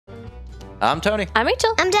I'm Tony. I'm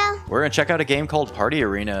Rachel. I'm Del. We're going to check out a game called Party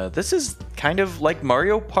Arena. This is kind of like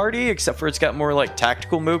Mario Party, except for it's got more like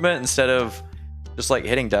tactical movement instead of just like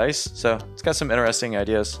hitting dice. So it's got some interesting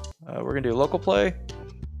ideas. We're going to do local play.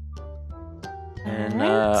 And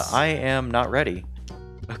I am not ready.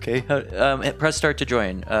 Okay, press start to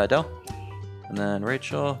join. Del. And then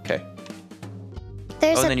Rachel. Okay.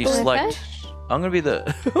 There's and then you select. I'm going to be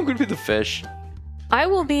the I'm going to be the fish. I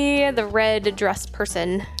will be the red dressed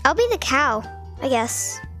person. I'll be the cow, I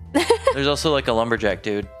guess. There's also like a lumberjack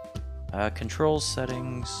dude. Controls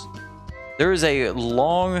settings. There is a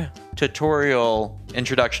long tutorial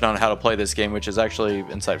introduction on how to play this game, which is actually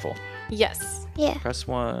insightful. Yes. Yeah. Press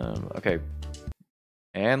 1. Okay.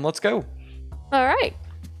 And let's go. All right.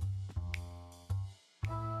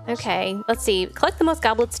 Okay, let's see. Collect the most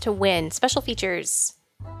goblets to win. Special features.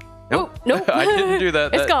 Nope. Oh, nope. I didn't do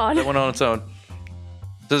that. It's gone. That went on its own.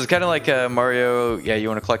 So it's kind of like Mario. Yeah, you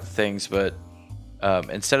want to collect the things, but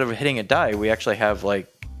instead of hitting a die, we actually have like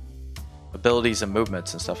abilities and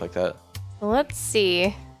movements and stuff like that. Let's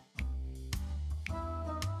see.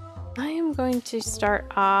 I am going to start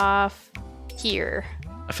off here.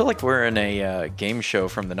 I feel like we're in a game show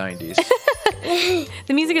from the 90s.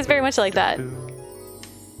 The music is very much like that.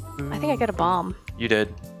 I think I got a bomb. You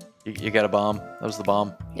did. You got a bomb. That was the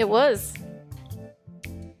bomb. It was.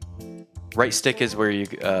 Right stick is where you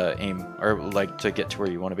aim, or like to get to where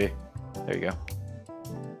you want to be. There you go.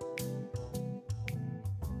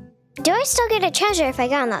 Do I still get a treasure if I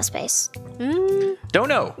go in that space? Don't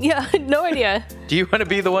know. Yeah, no idea. Do you want to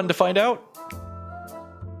be the one to find out?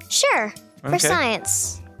 Sure. For Okay.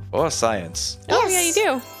 science. Oh, science. Oh, Yes. yeah, you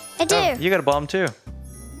do. I do. Oh, you got a bomb too.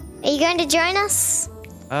 Are you going to join us?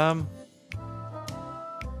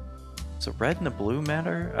 So red and the blue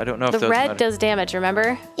matter? I don't know if The those red matter. does damage,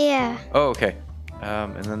 remember? Yeah. Oh, okay.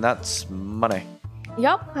 And then that's money.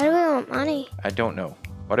 Yup. Why do we want money? I don't know.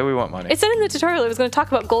 Why do we want money? It said in the tutorial it was going to talk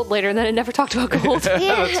about gold later, and then it never talked about gold.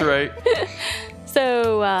 That's right.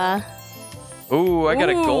 So, Ooh, I got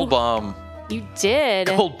a Ooh. gold bomb. you did.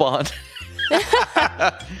 Gold bond.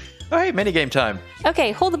 All right, minigame time.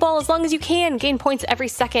 Okay, hold the ball as long as you can. Gain points every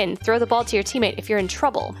second. Throw the ball to your teammate if you're in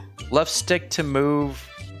trouble. Left stick to move,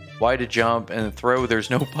 Y to jump, and throw. There's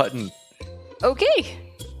no button. Okay.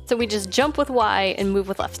 So we just jump with Y and move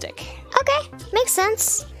with left stick. Okay. Makes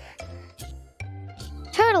sense.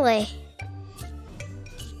 Totally.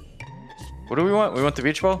 What do we want? We want the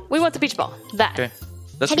beach ball? We want the beach ball. That. Okay.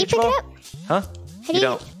 That's How do you beach pick ball? it up? Huh? How do You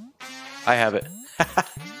don't. I have it.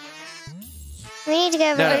 We need to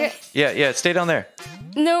go over No, no. there. Yeah, stay down there.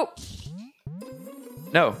 Nope.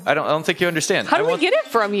 No, I don't think you understand. How do we get it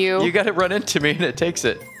from you? You got to run into me and it takes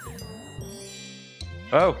it.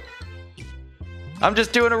 Oh. I'm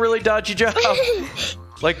just doing a really dodgy job.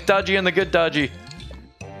 Like dodgy and the good dodgy.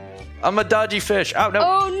 I'm a dodgy fish. Oh, no.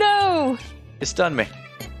 Oh, no. It stunned me.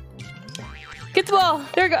 Get the ball.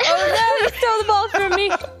 There we go. Oh, no. You stole the ball from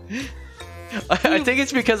me. I think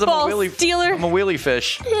it's because I'm a Ball wheelie stealer. I'm a wheelie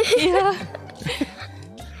fish. Yeah.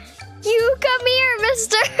 You come here,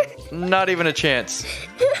 mister. Not even a chance.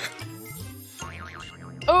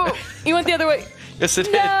 Oh, you went the other way. Yes, it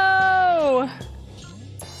did. No.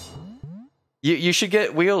 You should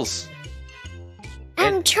get wheels.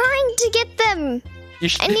 I'm trying to get them. You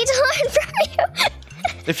should, I need to learn from you.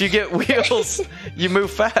 if you get wheels, you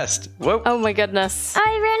move fast. Whoa. Oh, my goodness.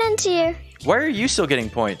 I ran into you. Why are you still getting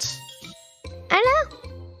points? I know.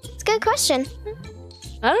 It's a good question.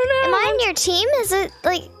 I don't know. Am I on your team? Is it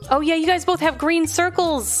like... Oh, yeah, you guys both have green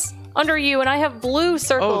circles under you, and I have blue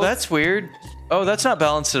circles. Oh, that's weird. Oh, that's not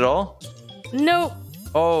balanced at all. Nope.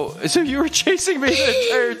 Oh, so you were chasing me the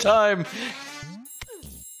entire time.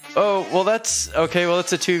 Oh, well, that's... Okay, well,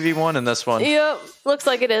 it's a 2v1 in this one. Yep, looks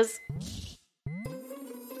like it is.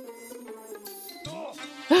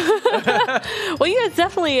 Well, you guys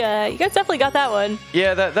definitely got that one.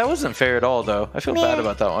 Yeah, that wasn't fair at all, though. I feel bad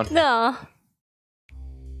about that one. No.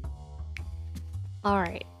 All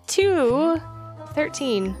right,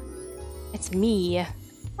 2-13. It's me.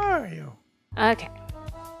 Where are you? Okay.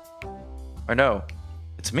 Or no,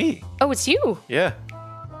 it's me. Oh, it's you. Yeah.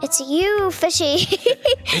 It's you, fishy.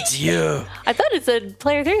 It's you. I thought it said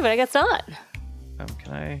player 3, but I guess not.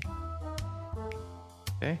 Can I...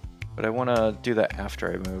 Okay. But I want to do that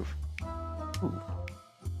after I move. Ooh.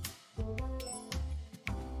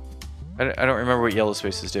 I don't remember what yellow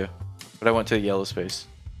spaces do, but I went to the yellow space.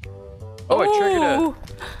 Oh, I triggered Ooh.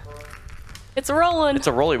 It's rolling. It's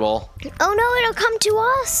a rolly ball. Oh no, it'll come to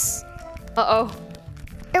us. Uh-oh.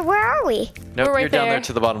 Or where are we? Nope, We're right you're down there there.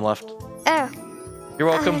 to the bottom left. Oh. You're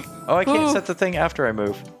welcome. Oh, I can't Ooh. set the thing after I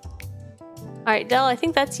move. All right, Del, I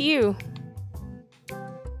think that's you.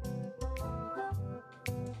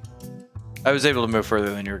 I was able to move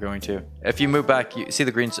further than you were going to. If you move back, you see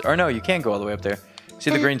the green... Or no, you can go all the way up there. See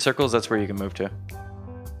the green circles? That's where you can move to.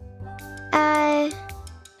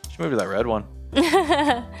 Just move to that red one.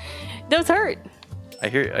 Those hurt. I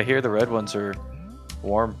hear the red ones are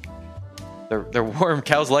warm. They're warm.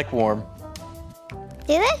 Cows like warm.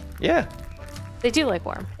 Do they? Yeah. They do like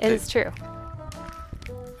warm. It is true.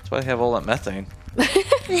 That's why they have all that methane.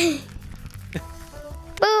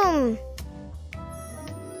 Boom.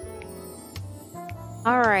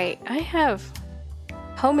 All right, I have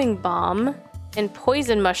homing bomb and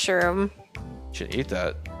poison mushroom. You should eat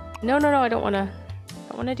that. No, I don't want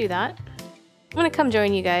to do that. I'm gonna come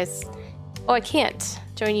join you guys. Oh, I can't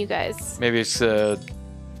join you guys. Maybe it's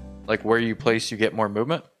like where you place, you get more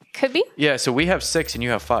movement. Could be. Yeah. So we have 6 and you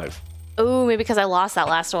have 5. Oh, maybe because I lost that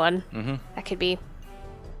last one. Mm-hmm. That could be.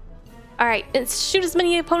 All right, shoot as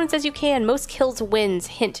many opponents as you can. Most kills wins.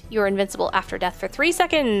 Hint: you're invincible after death for 3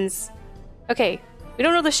 seconds. Okay. We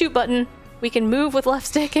don't know the shoot button. We can move with left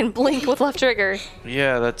stick and blink with left trigger.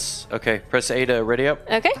 Yeah, that's okay. Press A to ready up.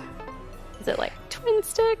 Okay. Is it like twin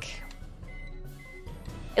stick?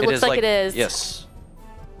 It looks like it is. Yes.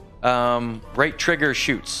 Right trigger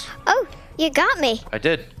shoots. Oh, you got me. I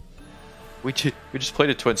did. We just played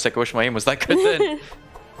a twin stick. I wish my aim was that good then.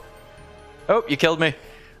 Oh, you killed me.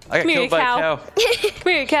 I got killed by a cow.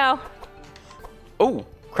 Come here, cow. Oh,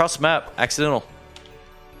 cross map. Accidental.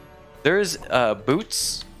 There's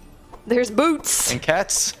boots. There's boots. And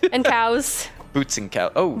cats. And cows. Boots and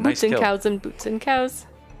cows. Oh, boots nice and kill. Cows and boots and cows.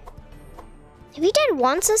 Have you done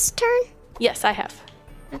once this turn? Yes, I have.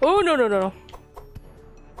 Oh, no.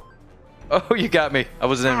 Oh, you got me. I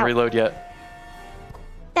wasn't in reload yet.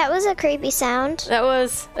 That was a creepy sound.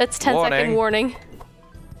 That's 10-second warning.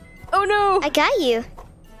 Oh, no. I got you.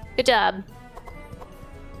 Good job.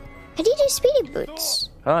 How do you do speedy boots?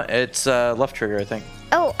 Huh? It's left trigger, I think.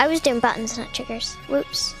 Oh, I was doing buttons, not triggers.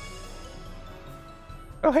 Whoops.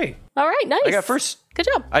 Oh, hey. All right, nice. I got first. Good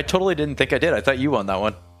job. I totally didn't think I did. I thought you won that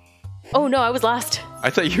one. Oh, no, I was last. I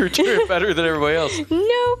thought you were doing better than everybody else.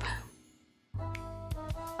 Nope.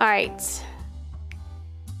 All right.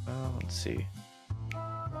 Let's see.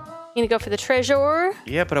 You gonna go for the treasure?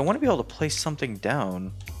 Yeah, but I want to be able to place something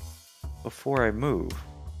down before I move.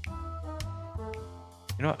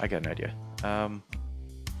 You know what? I got an idea.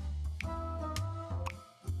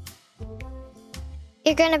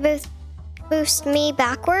 You're gonna boost me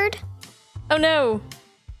backward? Oh, no.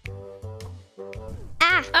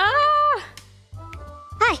 Ah! Ah!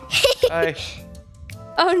 Hi! Hi.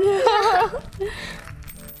 Oh, no.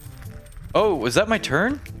 Oh, was that my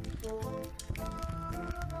turn?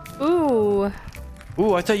 Ooh.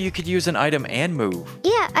 Ooh, I thought you could use an item and move.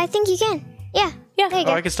 Yeah, I think you can. Yeah. Yeah. There you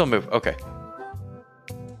Oh, go. I can still move. Okay.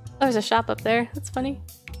 Oh, there's a shop up there. That's funny.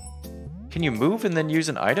 Can you move and then use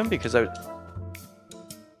an item? Because I...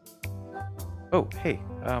 Oh, hey.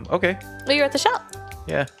 Okay. Oh, you're at the shop.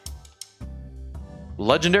 Yeah.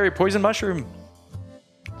 Legendary poison mushroom.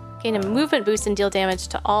 Gain a movement boost and deal damage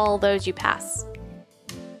to all those you pass.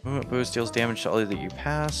 Movement boost deals damage to all that you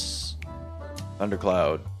pass.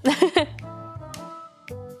 Thundercloud.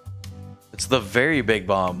 It's the very big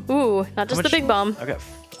bomb. Ooh, not just the big bomb. I got...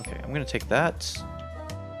 Okay, I'm gonna take that.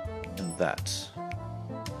 And that.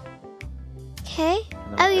 Okay.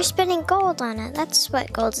 Oh, you're spending gold on it. That's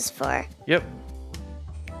what gold is for. Yep.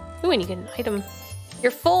 Ooh, and you get an item.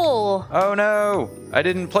 You're full. Oh no! I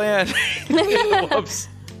didn't plan. Whoops.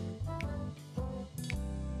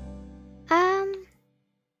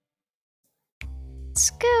 Let's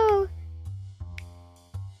go.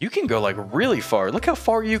 You can go like really far. Look how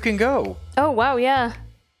far you can go. Oh, wow, yeah.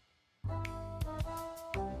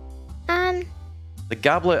 The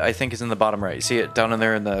goblet, I think, is in the bottom right. You see it down in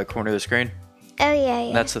there in the corner of the screen? Oh,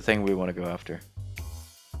 yeah. That's the thing we want to go after.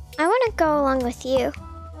 I want to go along with you.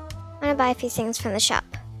 I want to buy a few things from the shop.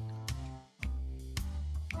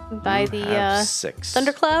 By You the have 6.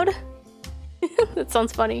 Thundercloud? That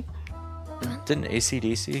sounds funny. Didn't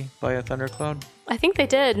AC/DC buy a Thundercloud? I think they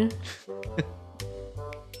did.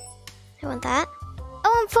 I want that.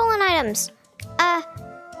 Oh, I'm full on items. Can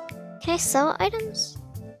I sell items?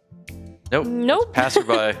 Nope. Nope.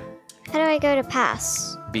 Passerby. How do I go to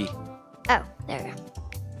pass? B. Oh, there we go.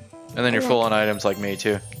 And then you're full on items like me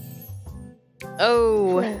too.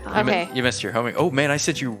 Oh, You okay. You missed your homing. Oh man, I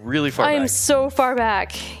sent you really far I am back. so far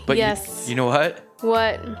back. But yes. you know what?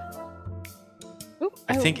 What? Ooh,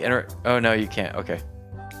 I think oh no, you can't. Okay.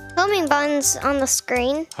 Homing buns on the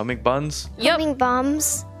screen. Homing buns? Yep. Homing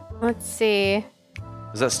bombs. Let's see.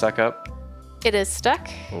 Is that stuck up? It is stuck.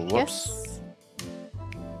 Oh, whoops. Yes.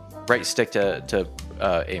 Right stick to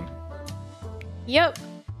aim. Yep.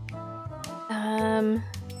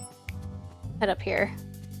 head up here.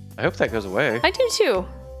 I hope that goes away. I do too.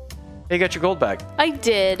 Hey, you got your gold back. I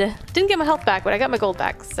did. Didn't get my health back, but I got my gold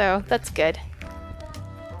back, so that's good.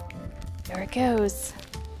 There it goes.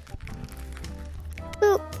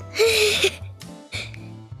 Boop.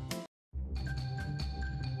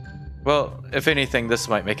 Well, if anything, this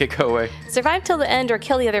might make it go away. Survive till the end or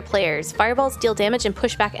kill the other players. Fireballs deal damage and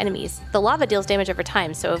push back enemies. The lava deals damage over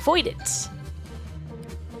time, so avoid it.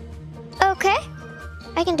 Okay.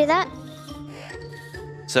 I can do that.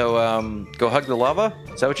 So, go hug the lava?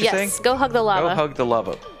 Is that what you're saying? Yes, go hug the lava. Go hug the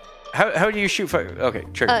lava. How do you shoot fire? Okay,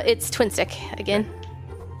 trigger. It's twin stick again.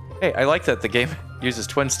 Hey, I like that the game uses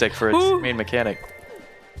twin stick for its main mechanic.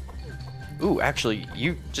 Ooh, actually,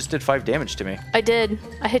 you just did 5 damage to me. I did.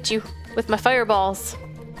 I hit you with my fireballs.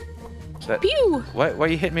 Pew! Why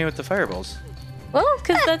you hit me with the fireballs? Well,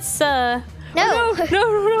 because that's, No. Oh, no,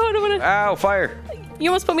 I don't want to. Ow, fire! You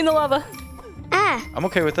almost put me in the lava. Ah. I'm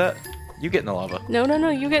okay with that. You get in the lava. No,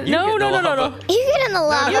 you get. You No. get in the lava. You get in the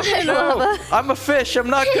lava. You get in the lava. I'm a fish. I'm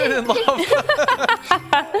not good in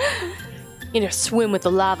lava. You know, swim with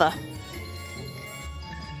the lava.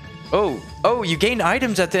 Oh, you gain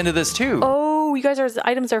items at the end of this too. Oh, you guys'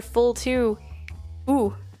 items are full too.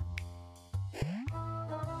 Ooh.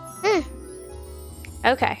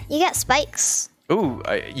 Okay. You got spikes. Ooh,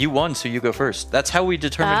 you won, so you go first. That's how we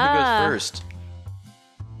determine who goes first.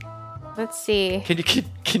 Let's see.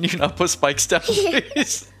 Can you not put spikes down,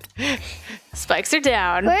 please? Spikes are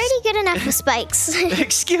down. We're already good enough with spikes.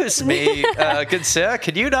 Excuse me, good sir.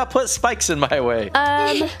 Could you not put spikes in my way?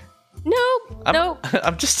 Nope.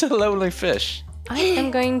 I'm just a lonely fish. I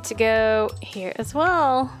am going to go here as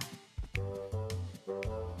well.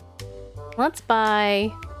 Let's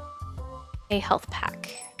buy a health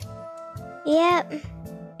pack. Yep.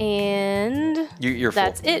 And You're full.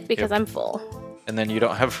 that's it because Yep. I'm full. And then you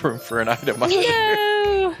don't have room for an item either.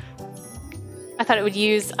 No! I thought it would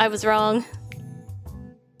use. I was wrong.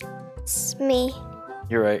 It's me.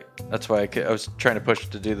 You're right. That's why I was trying to push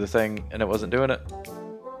to do the thing and it wasn't doing it.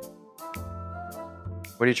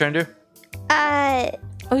 What are you trying to do?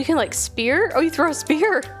 Oh, you can like spear? Oh, you throw a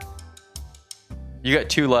spear. You got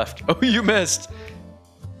 2 left. Oh, you missed.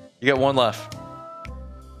 You got 1 left.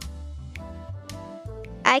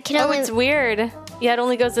 I can Oh, only. it's weird. Yeah, it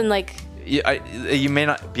only goes in like. You may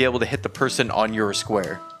not be able to hit the person on your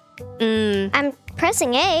square. I'm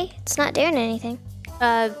pressing A. It's not doing anything.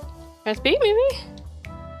 Press B maybe?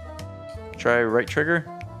 Try right trigger.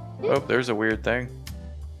 Oh, there's a weird thing.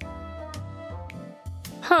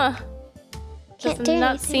 Huh. Can't Does do not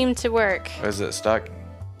anything. seem to work. Is it stuck?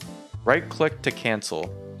 Right click to cancel.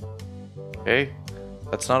 Okay,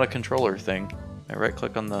 that's not a controller thing. I right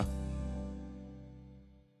click on the.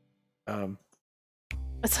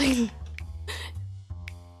 It's like.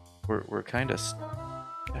 We're kind of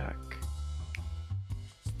stuck.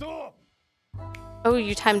 Oh,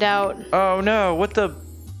 you timed out. Oh no! What the?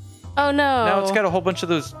 Oh no. Now it's got a whole bunch of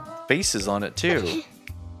those faces on it too.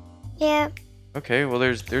 Yeah. Okay, well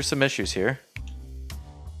there's some issues here.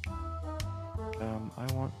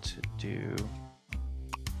 I want to do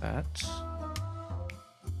that.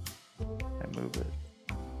 And move it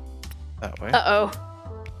that way. Uh-oh.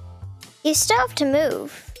 You still have to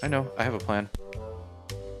move. I know. I have a plan.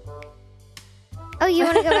 Oh, you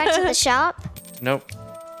want to go back to the shop? Nope.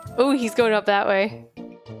 Oh, he's going up that way.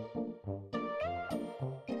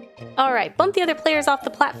 All right, bump the other players off the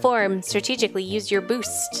platform. Strategically use your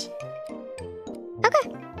boost. Okay.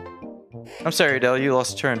 I'm sorry, Adele. You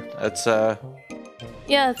lost a turn. That's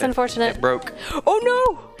Yeah, it's unfortunate. It broke. Oh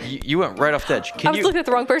no! You went right off the edge. I was looking at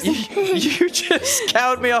the wrong person. You just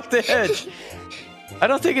cowed me off the edge. I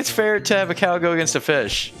don't think it's fair to have a cow go against a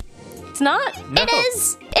fish. It's not? No. It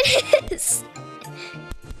is. It is.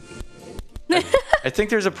 I think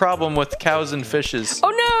there's a problem with cows and fishes. Oh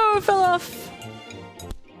no, it fell off.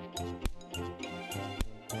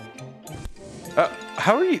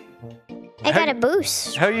 How are you? I got a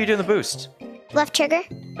boost. How are you doing the boost? Left trigger.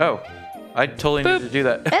 Oh, I totally need to do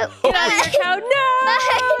that. Oh, Get out of here, cow. No!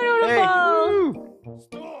 I don't Hey,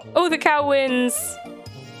 want to fall. Oh, the cow wins.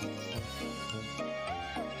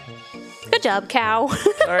 Good job, cow.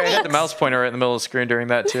 Sorry, I had the mouse pointer right in the middle of the screen during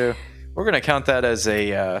that too. We're gonna count that as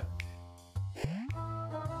a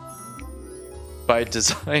by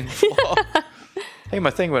design flaw. Hey, my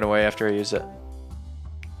thing went away after I used it.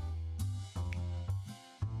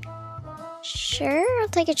 Sure, I'll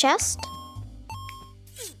take a chest.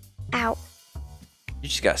 Ow. You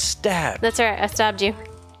just got stabbed. That's alright, I stabbed you.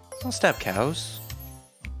 Don't stab cows.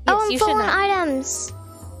 Oh, Yes, I'm you full should on not. items.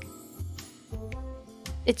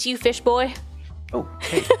 It's you, fish boy. Oh,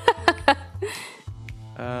 hey.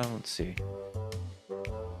 Let's see.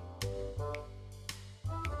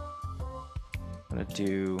 gonna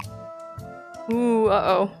do. Ooh,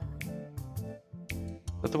 uh-oh.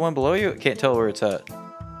 Is that the one below you? I can't tell where it's at.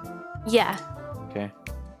 Yeah. Okay.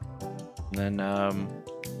 And then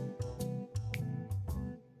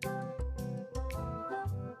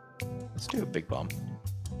let's do a big bomb.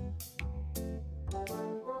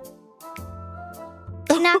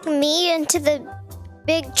 You knock me into the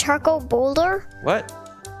big charcoal boulder? What?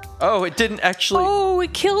 Oh, it didn't actually. Oh,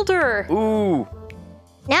 it killed her. Ooh.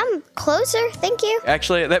 Now I'm closer, thank you.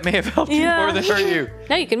 Actually, that may have helped you more than hurt you.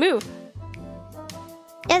 Now you can move.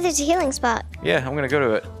 Yeah, there's a healing spot. Yeah, I'm gonna go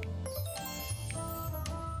to it.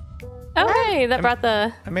 Oh, hey, that brought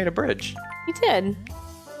the... I made a bridge. You did.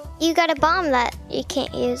 You got a bomb that you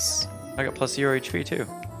can't use. I got plus 0 HP too.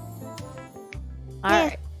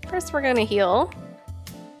 Alright. First we're gonna heal.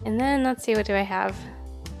 And then, let's see, what do I have?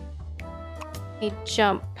 A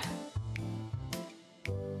jump.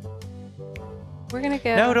 We're gonna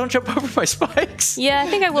go... No, don't jump over my spikes. Yeah, I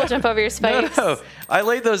think I will jump over your spikes. No, I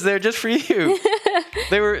laid those there just for you.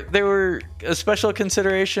 They were a special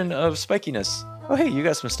consideration of spikiness. Oh, hey, you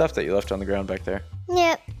got some stuff that you left on the ground back there.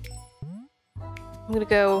 Yep. I'm gonna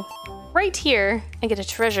go right here and get a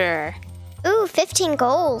treasure. Ooh, 15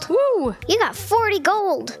 gold. Woo! You got 40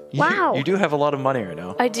 gold. Wow. You do have a lot of money right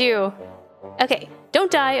now. I do. Okay,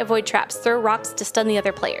 don't die, avoid traps, throw rocks to stun the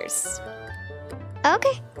other players.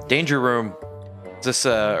 Okay. Danger room. Is this,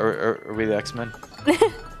 are we the X-Men? Did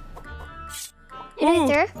I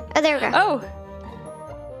throw? Oh, there we go. Oh!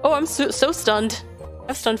 Oh, I'm so stunned.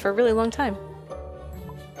 I've stunned for a really long time.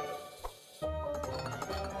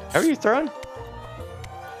 How are you throwing?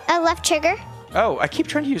 Left trigger. Oh, I keep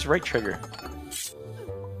trying to use right trigger.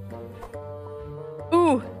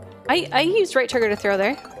 Ooh, I used right trigger to throw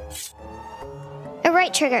there.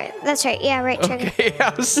 Right trigger. That's right. Yeah, right trigger. Okay,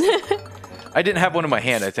 I didn't have one in my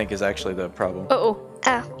hand, I think, is actually the problem. Uh-oh.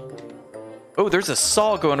 Oh. Oh, there's a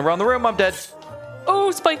saw going around the room. I'm dead.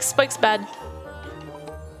 Oh, Spike's bad.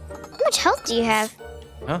 How much health do you have?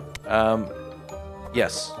 Huh?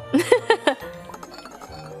 Yes.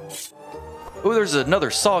 Oh, there's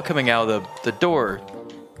another saw coming out of the door.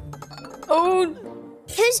 Oh.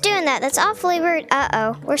 Who's doing that? That's awfully rude.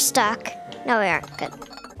 Uh-oh. We're stuck. No, we aren't. Good.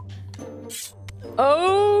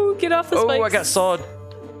 Oh, get off the spikes. Oh, I got sawed.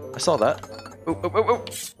 I saw that. Oh, oh, oh, oh.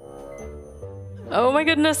 Oh my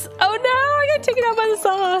goodness. Oh no, I got taken out by the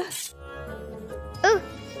saw. Ooh.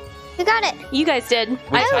 Who got it? You guys did.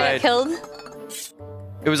 I got killed.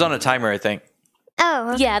 It was on a timer, I think.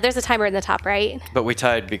 Oh. Okay. Yeah, there's a timer in the top right. But we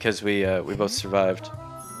tied because we both survived.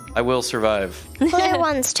 I will survive. Player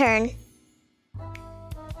one's turn.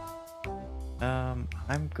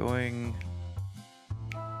 I'm going.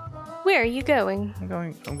 Where are you going? I'm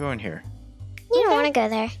going here. You don't want to go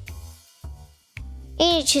there. You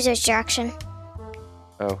need to choose a direction.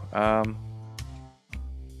 Oh,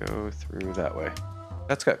 go through that way.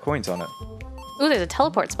 That's got coins on it. Ooh, there's a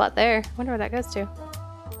teleport spot there. Wonder where that goes to.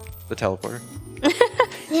 The teleporter.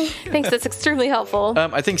 Thanks, that's extremely helpful.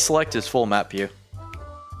 I think select is full map view.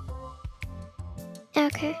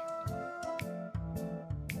 Okay.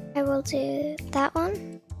 I will do that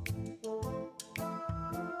one.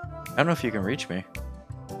 I don't know if you can reach me.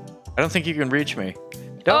 I don't think you can reach me.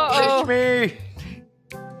 Don't reach me!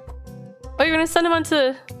 Oh, you're gonna send him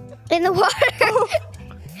onto... In the water.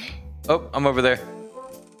 Oh, I'm over there.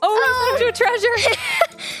 Oh, I sent you a treasure!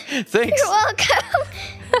 Thanks. You're welcome.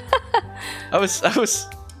 I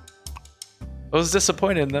was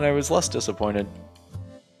disappointed, and then I was less disappointed.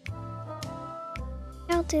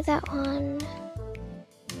 I'll do that one.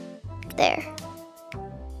 There.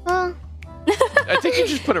 Well. I think you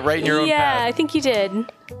just put it right in your own Yeah, path. I think you did.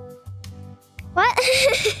 What?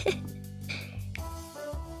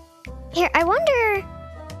 Here, I wonder.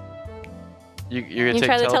 You're gonna You take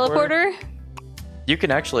try the teleporter? You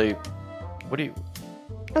can actually. What do you?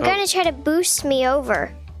 I'm gonna try to boost me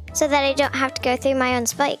over so that I don't have to go through my own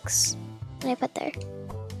spikes that I put there.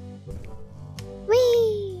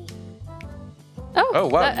 Whee! Oh,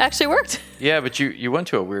 wow. that actually worked. Yeah, but you went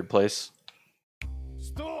to a weird place.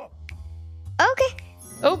 Stop! Okay.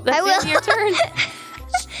 Oh, that's I the end of your turn.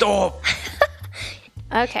 Stop!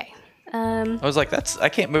 Okay. I was like, I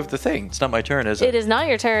can't move the thing. It's not my turn, is it? It is not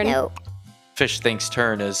your turn. No. Fish thinks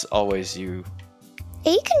turn is always you.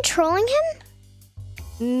 Are you controlling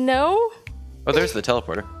him? No? Oh, there's the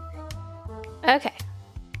teleporter. Okay.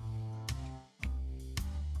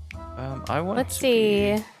 I want Let's to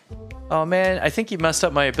see. be- Oh man, I think you messed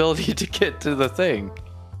up my ability to get to the thing.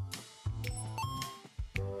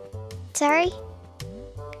 Sorry?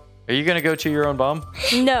 Are you gonna go to your own bomb?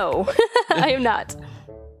 No, I am not.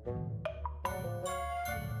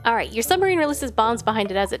 All right, your submarine releases bombs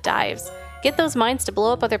behind it as it dives. Get those mines to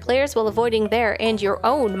blow up other players while avoiding their and your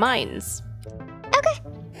own mines. Okay.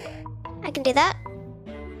 I can do that.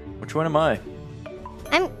 Which one am I?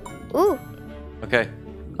 Ooh. Okay.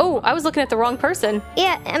 Oh, I was looking at the wrong person.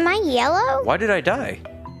 Yeah, am I yellow? Why did I die?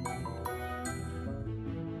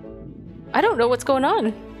 I don't know what's going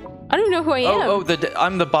on. I don't know who I am.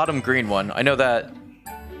 I'm the bottom green one. I know that.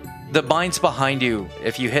 The mines behind you,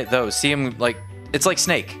 if you hit those, see them like, it's like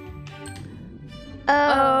Snake.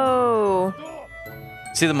 Oh.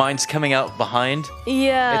 See the mines coming out behind?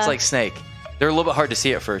 Yeah. It's like Snake. They're a little bit hard to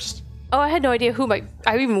see at first. Oh, I had no idea who I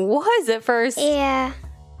even was at first. Yeah.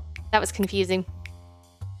 That was confusing.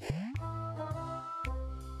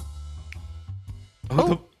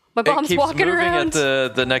 Oh, my bomb's keeps walking moving around.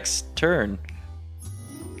 at the next turn.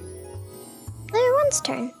 Layer 1's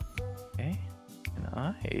turn. Okay. And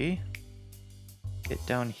I get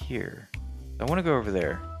down here. I want to go over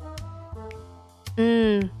there.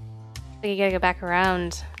 I think you gotta go back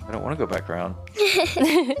around. I don't want to go back around. Let's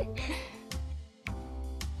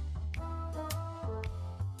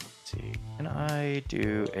see. Can I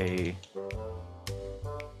do a...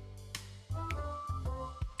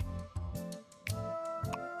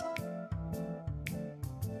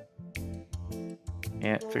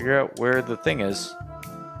 Can't figure out where the thing is.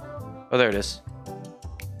 Oh, there it is.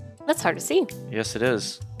 That's hard to see. Yes, it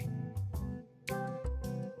is.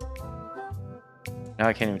 Now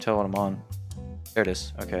I can't even tell what I'm on. There it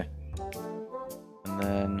is. Okay. And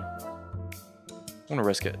then... I'm gonna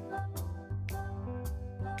risk it.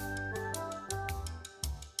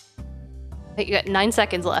 Hey, you got 9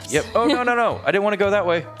 seconds left. Yep. Oh, no, no, no. I didn't want to go that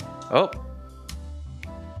way. Oh.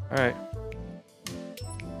 Alright.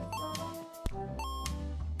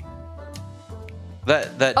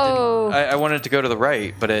 That Oh. didn't, I wanted to go to the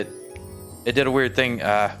right, but it did a weird thing.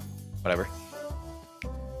 Whatever.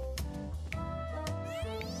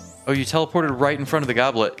 Oh, you teleported right in front of the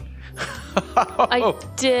goblet. I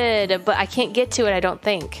did, but I can't get to it, I don't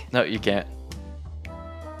think. No, you can't.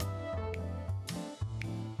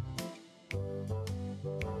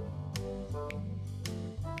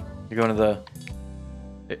 You're going to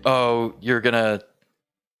the... Oh, you're gonna...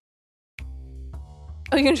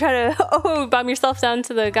 Oh, you're gonna try to bomb yourself down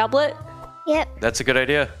to the goblet? Yep. That's a good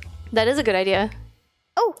idea. That is a good idea.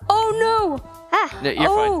 Oh. Oh no! Ah. Yeah, you're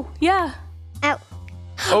oh, fine. yeah. Ow.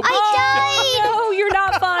 Oh, I died! No, you're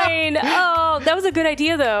not fine. Oh, that was a good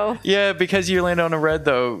idea though. yeah, because you landed on a red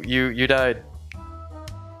though, you died.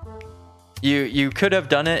 You could have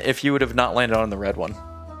done it if you would have not landed on the red one.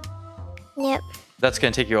 Yep. That's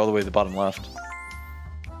gonna take you all the way to the bottom left.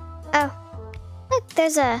 Oh. Look,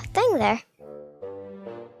 there's a thing there.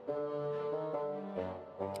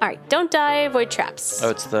 All right, don't die, avoid traps. Oh,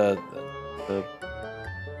 it's the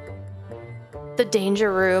The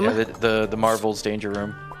danger room. yeah, the Marvel's danger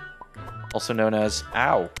room, also known as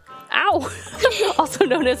Ow. Ow! Also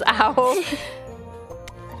known as Ow.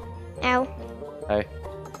 Ow. Hi.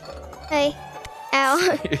 Hey.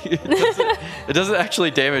 Ow. It doesn't actually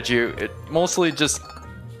damage you. It mostly just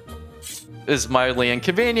is mildly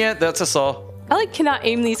inconvenient. That's us all. I like cannot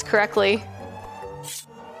aim these correctly.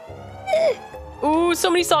 Ooh, so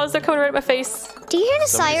many saws, they're coming right at my face. Do you hear the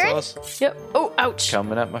Somebody siren? saw us Yep. Oh, ouch.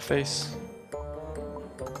 coming at my face.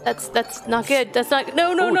 That's not good. That's not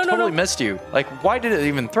no no Oh, no it no totally no. missed you. Like, why did it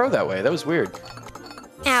even throw that way? That was weird.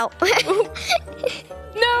 Ow.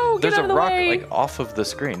 No, get There's out a of the rock way. like off of the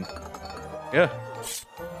screen. Yeah.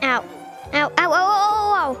 Ow. Ow. Ow. Ow.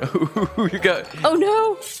 Ow. Ow. you got Oh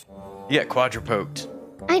no. quadrupoked.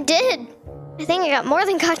 I did. I think I got more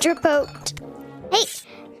than quadrupoked. Hey.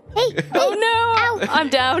 Hey. Oh no. Ow. I'm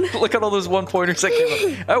down. Look at all those one pointers that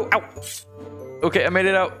came up. Oh, ow. Okay, I made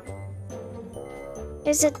it out.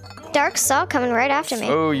 There's a dark saw coming right after me.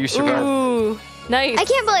 Oh, you survived. Ooh, nice. I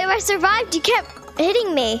can't believe I survived. You kept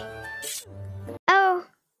hitting me. Oh,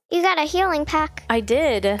 you got a healing pack. I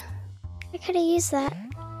did. I could have used that.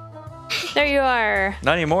 There you are.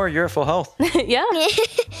 Not anymore. You're at full health. Yeah.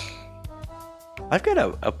 I've got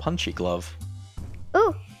a punchy glove.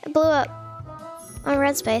 Ooh, it blew up on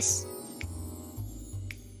red space.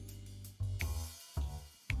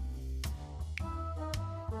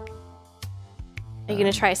 Are you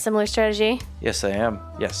gonna try a similar strategy? Yes, I am.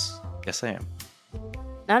 Yes. Yes, I am.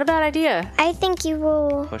 Not a bad idea. I think you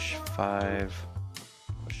will. Push 5.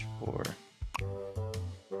 Push 4.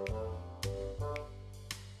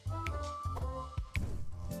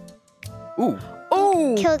 Ooh.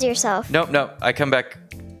 Oh. Killed yourself. Nope, no. I come back.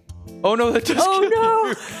 Oh, no, that just killed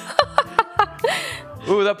Oh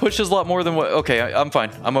you. Ooh, that pushes a lot more than what... Okay, I'm fine.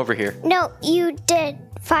 I'm over here. No, you did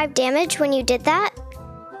 5 damage when you did that,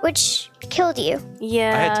 which killed you. no. Yeah.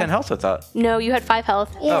 I had 10 health, I thought. No, you had 5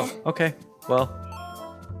 health. Yeah. Oh, okay. Well,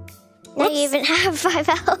 Now you even have 5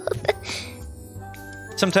 health.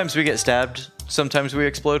 sometimes we get stabbed. Sometimes we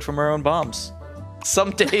explode from our own bombs.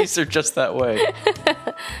 Some days are just that way.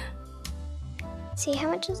 See, how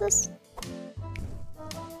much is this?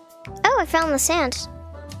 Oh, I found the sand.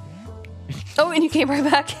 Oh, and you came right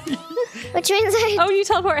back. Which means Oh, you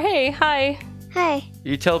teleport. Hey, hi. Hi.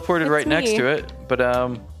 You teleported right next me. to it, but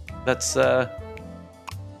that's the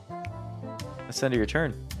end of your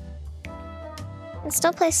turn. And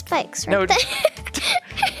still play spikes, right? No,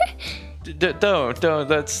 there. don't.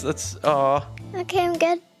 That's. Aw. Okay, I'm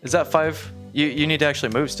good. Is that 5? You need to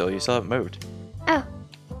actually move still. You still haven't moved. Oh,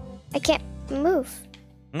 I can't move.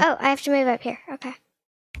 Oh, I have to move up here. Okay.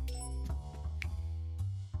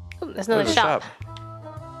 Oh, there's another There's a shop.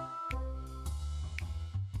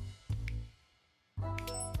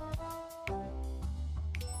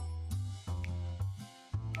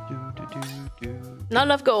 Not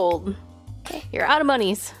enough gold. Okay, you're out of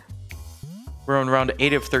monies. We're on round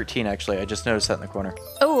 8 of 13, actually. I just noticed that in the corner.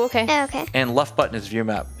 Oh, okay. Oh, okay. And left button is view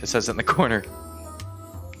map. It says it in the corner.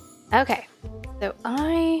 Okay. So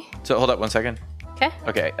So hold up 1 second. Okay.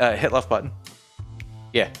 Okay, hit left button.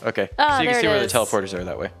 Yeah, okay. Ah, so you can there see it where the is. teleporters are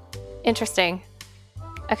that way. Interesting.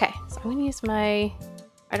 Okay, so I'm gonna use my...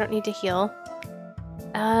 I don't need to heal.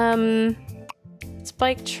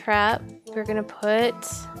 Spike trap. We're gonna put...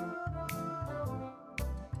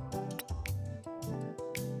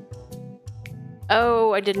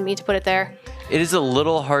 Oh, I didn't mean to put it there. It is a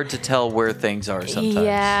little hard to tell where things are sometimes.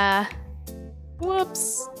 Yeah.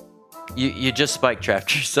 Whoops. You just spike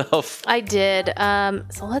trapped yourself. I did.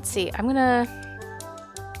 So let's see. I'm gonna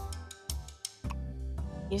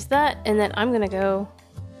use that, and then I'm gonna go.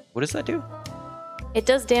 What does that do? It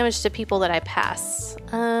does damage to people that I pass.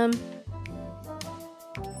 I'll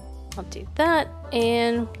do that,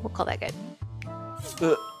 and we'll call that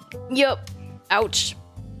good. Yup. Ouch.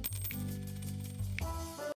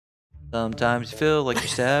 Sometimes you feel like you're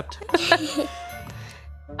stabbed.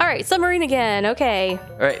 All right, submarine again. Okay.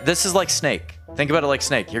 All right, this is like Snake. Think about it like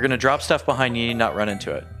Snake. You're gonna drop stuff behind you, not run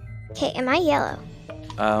into it. Okay, am I yellow?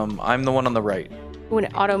 I'm the one on the right. When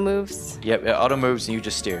it auto moves. Yep, it auto moves and you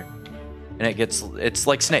just steer, and it's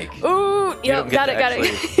like Snake. Ooh, You yep, don't got get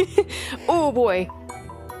it. Oh boy.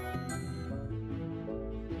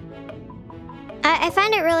 I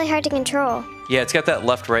find it really hard to control. Yeah, it's got that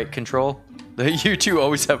left-right control. You two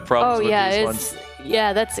always have problems Oh with yeah, these it's ones.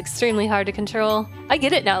 yeah, that's extremely hard to control. I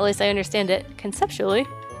get it now. At least I understand it conceptually.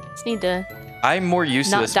 Just need to. I'm more used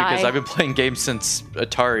to Not this because die. I've been playing games since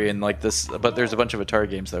Atari and like this, but there's a bunch of Atari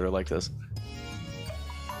games that are like this.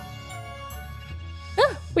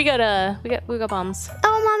 We got bombs.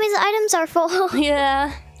 Oh, mommy's items are full.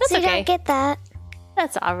 Yeah, that's So you okay. don't get that.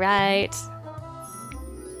 That's all right.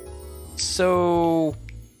 So,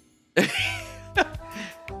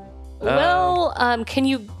 Well, can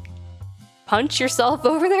you punch yourself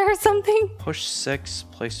over there or something? push 6,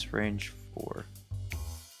 place range 4.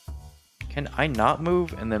 Can I not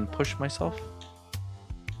move and then push myself?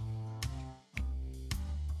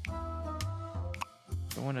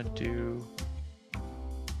 I want to do,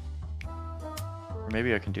 or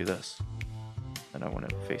maybe I can do this. And I want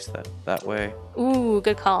to face that way. Ooh,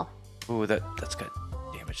 good call. Ooh, that's got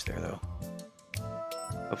damage there though.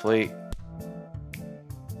 Hopefully.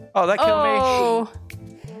 Oh, that killed me. Oh,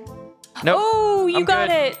 Nope. oh, you I'm got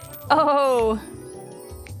good. it. Oh,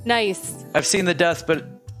 nice. I've seen the death, but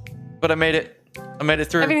I made it. I made it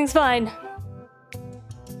through. Everything's fine.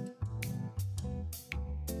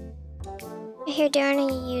 Here, do you want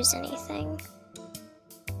to use anything?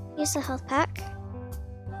 Use the health pack.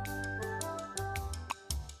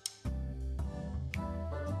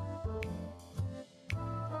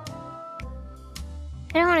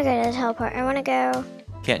 I don't want to go to the teleport. I want to go.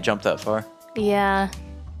 Can't jump that far. Yeah.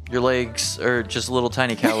 Your legs are just little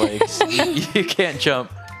tiny cow legs. you can't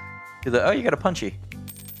jump. Oh, you got a punchy.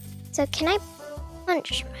 So can I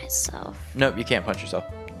punch myself? Nope, you can't punch yourself.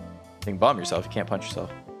 You can bomb yourself. You can't punch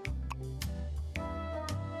yourself.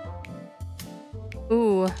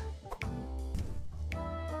 Ooh.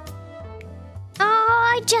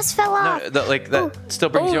 Oh, I just fell off. No, that still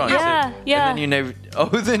brings Ooh, you on. yeah, yeah. And then you know. Oh,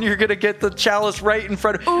 then you're gonna get the chalice right in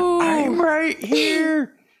front of. Ooh. I'm right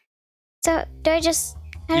here. So do I just?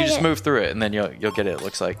 how do You I just get- move through it, and then you'll get it. It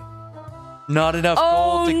looks like. Not enough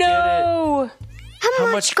Oh gold to get it. no! How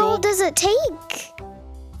much much gold gold? does it take?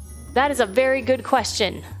 That is a very good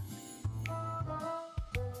question.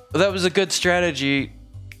 Well, that was a good strategy.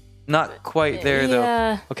 Not quite there Yeah.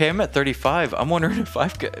 though. Okay, I'm at 35. I'm wondering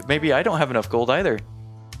if maybe I don't have enough gold either.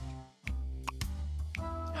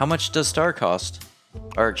 How much does star cost?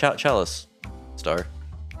 Or chalice star?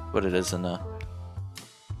 what it is, and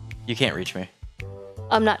you can't reach me.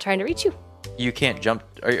 I'm not trying to reach you. You can't jump.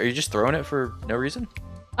 Are you just throwing it for no reason?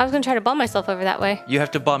 I was gonna try to bomb myself over that way. You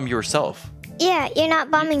have to bomb yourself. Yeah, you're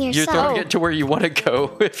not bombing You're yourself. throwing it to where you want to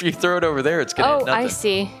go. If you throw it over there, it's gonna hit nothing. I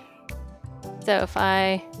see. So if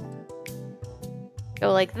I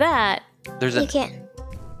go like that, There's You can't.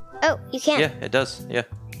 Oh, you can't. Yeah, it does. Yeah.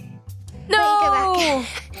 no. But you go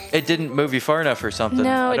It didn't move you far enough or something.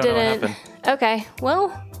 No, I it don't know what didn't. happened. Okay,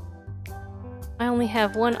 well, I only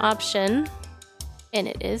have one option, and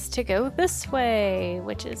it is to go this way,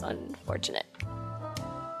 which is unfortunate.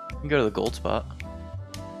 You can go to the gold spot.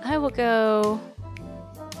 I will go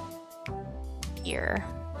here.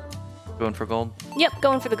 Going for gold. Yep,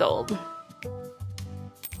 going for the gold.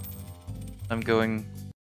 I'm going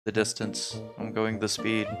the distance. I'm going the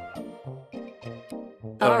speed.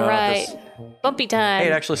 All not right, this. bumpy time. Hey,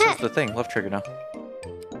 it actually says the thing. Left trigger now.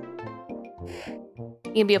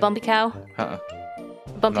 You gonna be a bumpy cow? Uh-uh.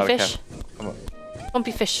 Bumpy not a fish? cow. Come on.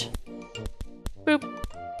 Bumpy fish. Boop.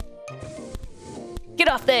 Get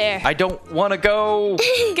off there. I don't want to go.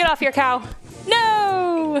 Get off your cow.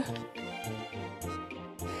 No!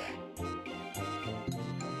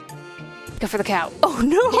 Go for the cow. Oh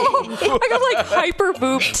no! I got like hyper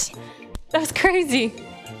booped. That was crazy.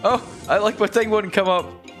 Oh, I like my thing wouldn't come up.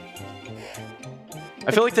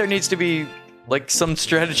 I feel like there needs to be like some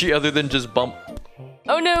strategy other than just bump.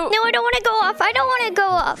 Oh no! No, I don't want to go off. I don't want to go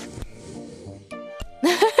off.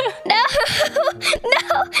 No,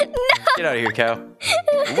 no, no. Get out of here, cow.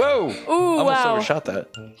 Whoa! Ooh, Almost wow. overshot that.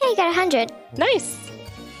 Hey, you got 100. Nice.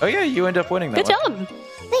 Oh yeah, you end up winning that Good one. job.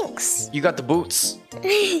 Thanks. You got the boots.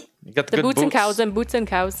 You got the, The good boots and cows and boots and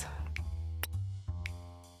cows.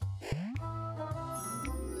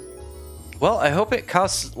 Well, I hope it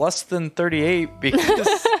costs less than 38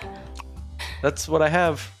 because that's what I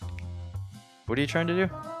have. What are you trying to do?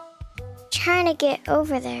 Trying to get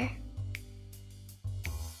over there.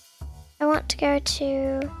 I want to go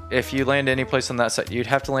to... If you land any place on that side, you'd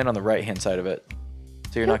have to land on the right-hand side of it.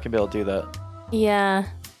 So you're not going to be able to do that. Yeah.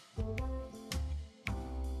 You're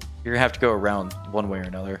going to have to go around one way or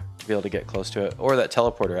another to be able to get close to it. Or that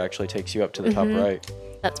teleporter actually takes you up to the top right.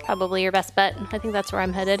 That's probably your best bet. I think that's where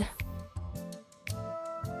I'm headed.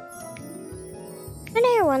 I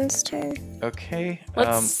know your one's turn. Okay.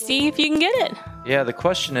 Let's see if you can get it. Yeah, the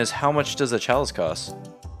question is, how much does a chalice cost?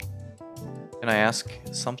 Can I ask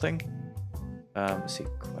something? Let's see,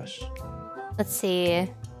 question. Let's see.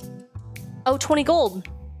 Oh, 20 gold.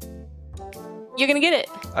 You're gonna get it.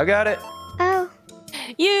 I got it. Oh,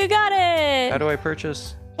 You got How it. do I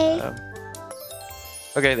purchase? hey.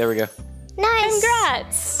 Okay, there we go. Nice.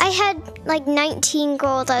 Congrats. I had like 19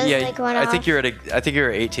 gold. I was like one I off. think you're at I think you're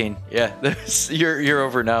at 18. Yeah, you're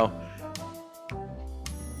over now.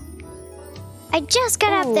 I just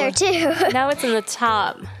got up there Ooh. too. Now it's in the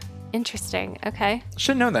top. Interesting. Okay.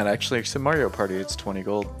 Should have known that actually. It's in Mario Party. It's 20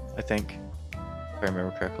 gold, I think, if I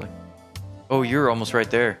remember correctly. Oh, you're almost right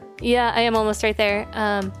there. Yeah, I am almost right there.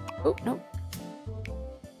 Oh, no.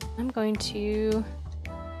 I'm going to...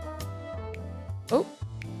 Oh,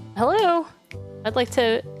 hello. I'd like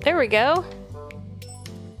to... There we go.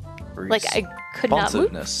 Like, I could not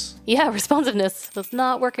move. Responsiveness. Yeah, responsiveness was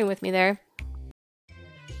not working with me there.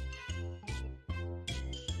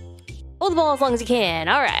 Hold the ball as long as you can.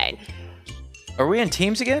 All right. Are we in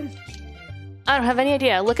teams again? I don't have any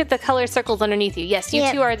idea. Look at the color circles underneath you. Yes, you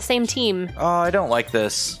Yep. two are the same team. Oh, I don't like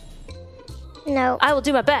this. No. I will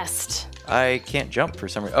do my best. I can't jump for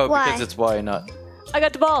some reason. Oh, Why? because it's Y, not. I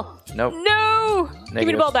got the ball. Nope. No! Give me the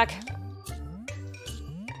Negative. ball back.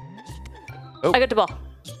 Oh. I got the ball.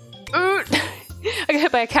 Ooh. I got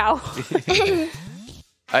hit by a cow.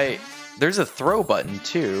 There's a throw button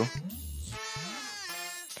too.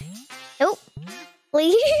 Nope.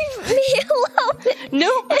 Leave me alone.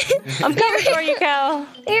 Nope. I'm coming for you, cow.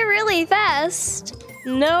 You're really fast.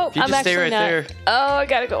 Nope. You I'm just stay actually right not. there. Oh, I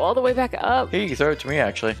gotta go all the way back up. Here, you can throw it to me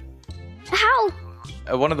actually. How?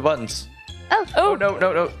 One of the buttons. Oh, Oh no.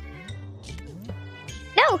 no.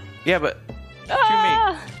 Yeah, but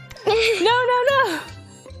Ah! No.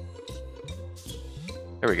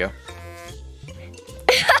 there we go.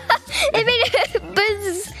 It made a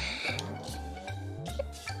buzz.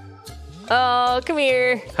 Oh, come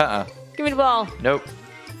here. Uh-uh. Give me the ball. Nope.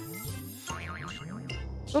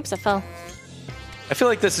 Oops, I fell. I feel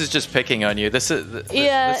like this is just picking on you. This is.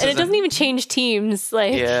 Yeah, this and it isn't- doesn't even change teams.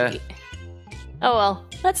 Like, Yeah. Oh well,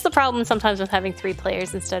 that's the problem sometimes with having 3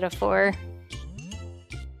 players instead of 4.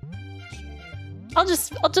 I'll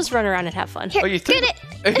just run around and have fun. Here, Oh, you threw get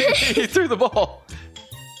it. You threw the ball.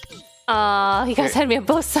 You guys had me on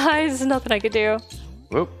both sides. Nothing I could do.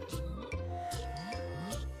 Whoop.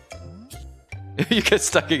 You get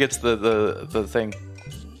stuck against the thing.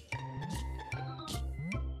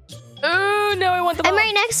 Oh no, I want the bomb. I'm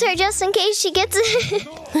right next to her just in case she gets it.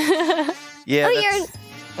 Yeah. Oh,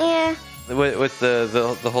 yeah. With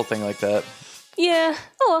the whole thing like that. Yeah.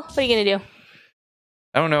 Oh well, what are you gonna do?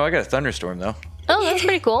 I don't know. I got a thunderstorm though. Oh, that's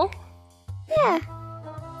pretty cool. Yeah.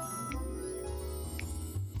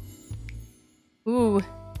 Ooh,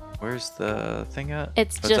 Where's the thing at?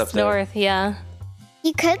 it's It's just up there. north. Yeah.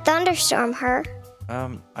 You could thunderstorm her.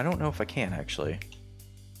 I don't know if I can actually.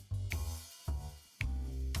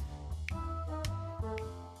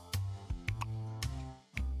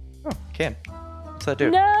 Oh, can. What's that do?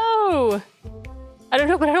 No. I don't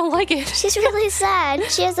know, but I don't like it. She's really sad.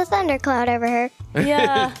 She has a thundercloud over her.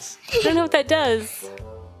 Yeah. I don't know what that does.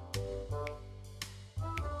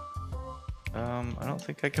 I don't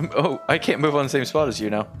think I can. Oh, I can't move on the same spot as you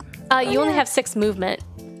now. You only have 6 movement.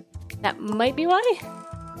 That might be why.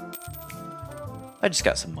 I just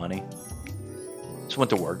got some money. Just went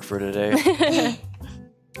to work for today.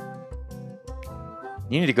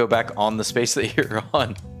 You need to go back on the space that you're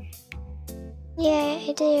on. Yeah,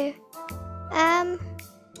 I do.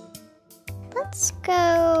 Let's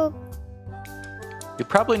go. You're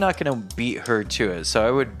probably not going to beat her to it, so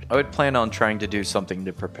I would plan on trying to do something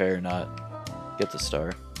to prepare, not get the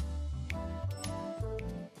star.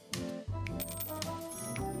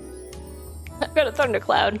 I've got a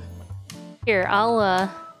thundercloud. Here, I'm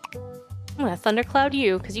gonna thundercloud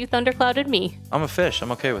you, because you thunderclouded me. I'm a fish.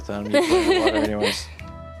 I'm okay with that. I'm usually in the water anyways.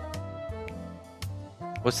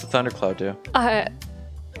 What's the thundercloud do?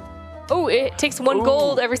 Oh, it takes 1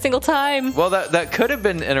 gold every single time. Well, that could have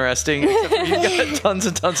been interesting. Except for you got tons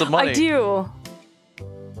and tons of money. I do.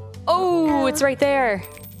 Oh, it's right there.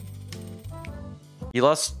 You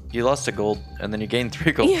lost a gold, and then you gained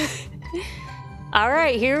 3 gold. All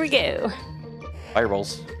right, here we go.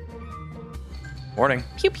 Fireballs. Warning.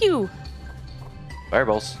 Pew pew.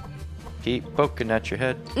 Fireballs. Keep poking at your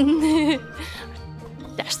head.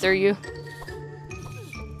 Dash through you.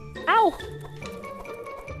 Ow!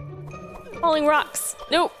 Falling rocks.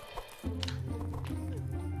 Nope.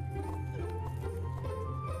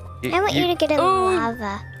 I want you to get in the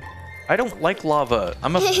lava. I don't like lava.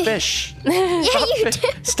 I'm a fish. Yeah, you do.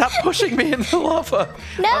 Stop pushing me into lava.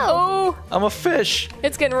 No. Oh, I'm a fish.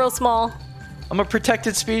 it's getting real small. I'm a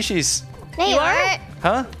protected species. No, you are? aren't.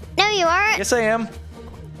 Huh? No, you aren't. Yes, I am.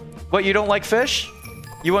 What, you don't like fish?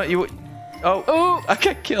 Oh, Oh. I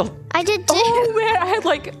got killed. I did too. Oh man, I had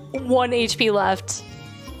like 1 HP left.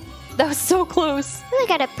 That was so close. I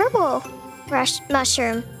got a purple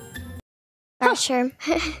mushroom. Mushroom.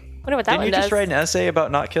 Wonder what that Didn't one you does. just write an essay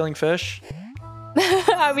about not killing fish?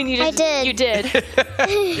 I mean, you I just, did. You did.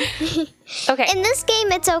 Okay. In this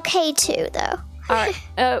game, it's okay too, though. All right.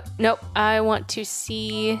 Nope. I want to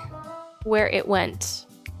see where it went.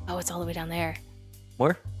 Oh, it's all the way down there.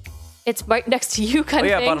 Where? It's right next to you, kind Oh of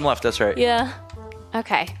yeah, thing. bottom left. That's right. Yeah.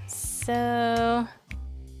 Okay. So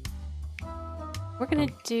we're gonna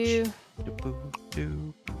do.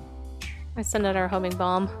 I send out our homing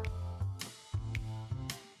bomb.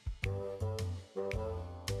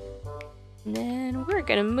 And then we're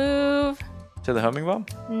gonna move. To the homing bomb?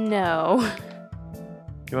 No.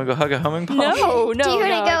 You want to go hug a homing bomb? No. Do you want no, to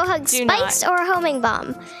go hug do spikes or a homing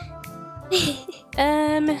bomb?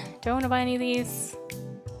 not. Don't want to buy any of these.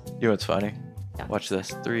 You know what's funny? Yeah. Watch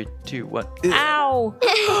this. 3, 2, 1. Ow!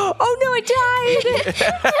 Oh no, I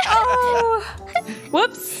died! Oh!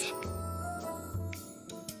 Whoops!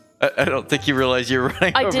 I don't think you realize you're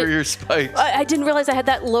running I over did- your spikes. I didn't realize I had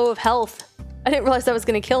that low of health. I didn't realize that was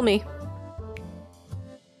gonna kill me.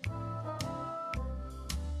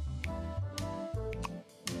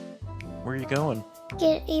 Where are you going?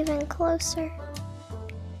 Get even closer.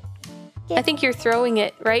 I think you're throwing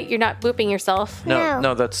it, right? You're not booping yourself.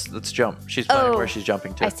 No, that's jump. She's playing Oh, where she's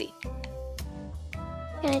jumping to. I see.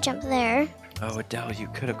 Gonna jump there. Oh, Adele, you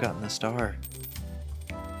could have gotten the star.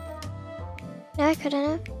 No, I couldn't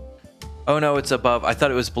have. Oh no, it's above. I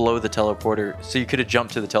thought it was below the teleporter, so you could have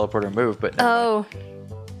jumped to the teleporter and moved, but no. Oh,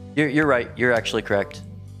 You're right. You're actually correct.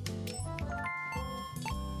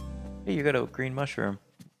 Hey, you got a green mushroom.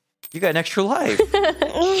 You got an extra life.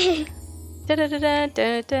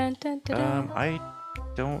 Da-da-da-da-da-da-da-da. I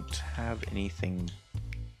don't have anything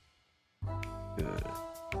good.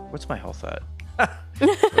 What's my health at?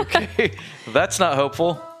 Okay, that's not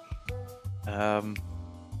hopeful. Hey,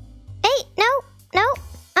 no. Nope.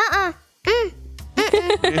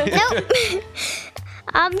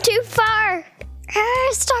 I'm too far.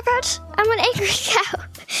 Stop it. I'm an angry cow.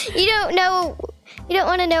 You don't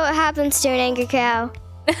want to know what happens to an angry cow.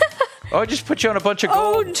 Oh, I just put you on a bunch of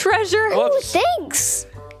Oh, gold. treasure! Whoops. Thanks.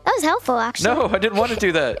 That was helpful, actually. No, I didn't want to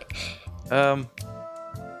do that. All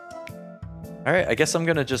right, I guess I'm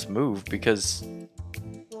gonna just move because.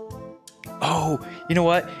 Oh, you know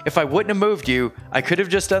what? If I wouldn't have moved you, I could have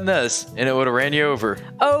just done this, and it would have ran you over.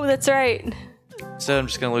 Oh, that's right. Instead, I'm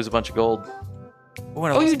just gonna lose a bunch of gold. Oh,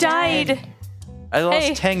 and I Oh, you lost 10. died. I lost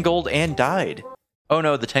Hey. 10 gold and died. Oh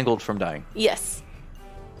no, the 10 gold from dying. Yes.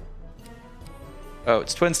 Oh,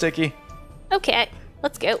 it's Twin Sticky. Okay,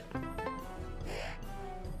 let's go.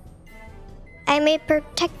 I'm a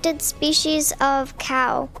protected species of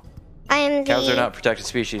cow. I am the... Cows are not protected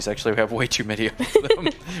species. Actually, we have way too many of them.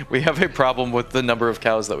 We have a problem with the number of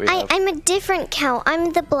cows that we have. I'm a different cow.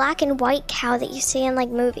 I'm the black and white cow that you see in, like,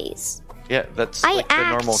 movies. Yeah, that's I like the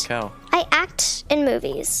normal cow. I act in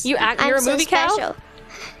movies. You act- I'm you're a so movie cow? special.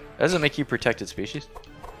 That doesn't make you protected species.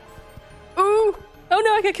 Ooh. Oh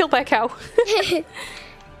no, I got killed by a cow.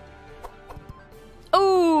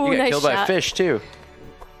 Ooh, You got nice killed shot. by a fish too.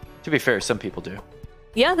 To be fair, some people do.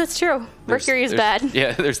 Yeah, that's true. Mercury is There's- bad.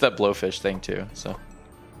 Yeah, there's that blowfish thing too. So.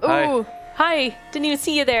 Ooh, hi. Didn't even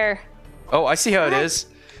see you there. Oh, I see how it is.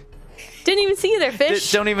 Didn't even see you there,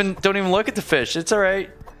 fish. Don't even look at the fish. It's all right.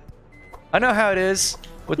 I know how it is.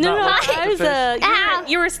 With No, not no, looking at I the was fish. Ow.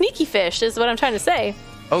 you were a sneaky fish, is what I'm trying to say.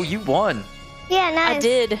 Oh, you won. Yeah, nice. I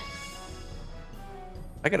did.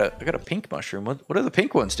 I got a pink mushroom. What do the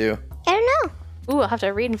pink ones do? I don't know. Ooh, I'll have to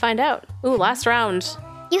read and find out. Ooh, last round.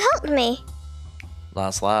 You helped me.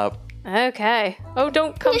 Last lap. Okay. Oh,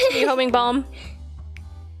 don't come to me, homing bomb.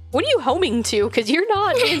 What are you homing to? Because you're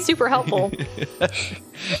not being super helpful.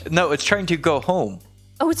 No, it's trying to go home.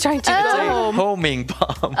 Oh, it's trying to It's go a home. homing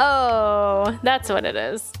bomb. Oh, that's what it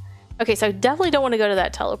is. Okay, so I definitely don't want to go to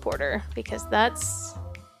that teleporter because that's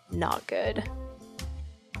not good.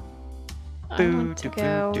 I Boo, want to doo,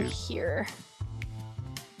 go boo, doo. here.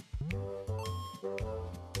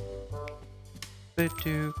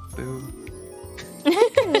 Boo-doo, boo.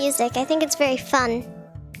 The music. I think it's very fun.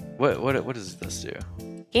 What does this do?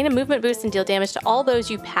 Gain a movement boost and deal damage to all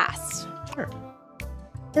those you pass. Sure.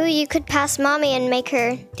 Ooh, you could pass mommy and make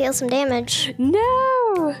her deal some damage.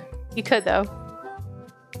 No! You could though.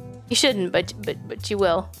 You shouldn't, but you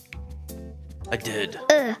will. I did.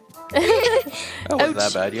 Ugh. That wasn't that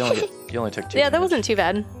Ouch. bad. You only took 2. Yeah, that damage. wasn't too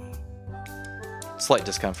bad. Slight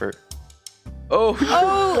discomfort. Oh,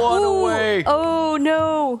 Oh, one ooh. away. Oh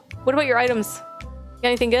no! What about your items? Got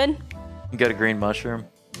anything good? You got a green mushroom.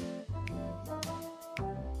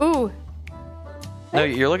 Ooh, No,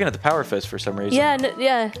 you're looking at the power fist for some reason. yeah,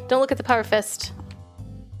 yeah. Don't look at the power fist.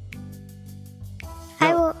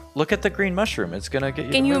 I No, will. Look at the green mushroom. It's gonna get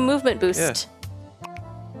you. Gain to you a move. movement boost.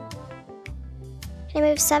 Can I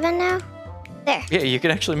move 7 now? There. Yeah, you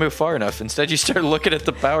can actually move far enough. Instead, you start looking at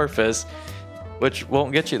the power fist, which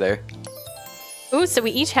won't get you there. Ooh, so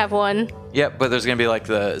we each have one. Yeah, but there's gonna be like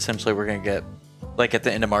essentially we're gonna get like at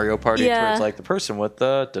the end of Mario Party, where Yeah. it's like the person with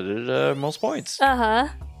the most points. Uh huh.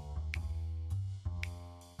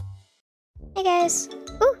 Hey guys.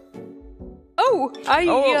 Ooh. Oh,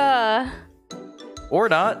 Oh. Or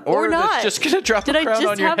not. Or not. it's just gonna drop Did a I crown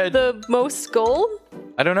just on your have head. the most gold?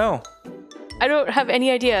 I don't know. I don't have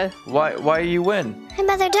any idea. Why you win? Hi,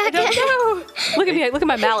 Mother Duck. No. Look at me. Look at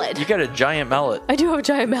my mallet. You got a giant mallet. I do have a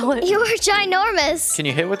giant mallet. You are ginormous. Can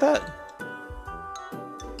you hit with that?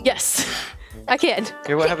 Yes, I can.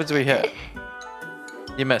 Here, what happens if we hit?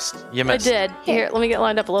 You missed. You I missed. did. Here, let me get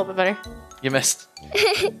lined up a little bit better. You missed.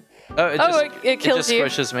 Oh, It kills just you.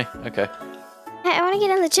 squishes me. Okay. Hey, I want to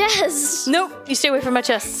get on the chest. Nope. You stay away from my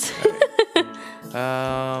chest.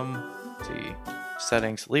 Let's see.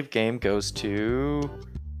 Settings. Leave game goes to.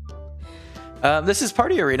 This is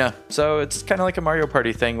Party Arena, so it's kind of like a Mario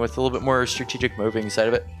Party thing with a little bit more strategic moving side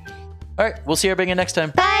of it. All right, we'll see everybody again next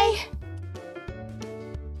time. Bye.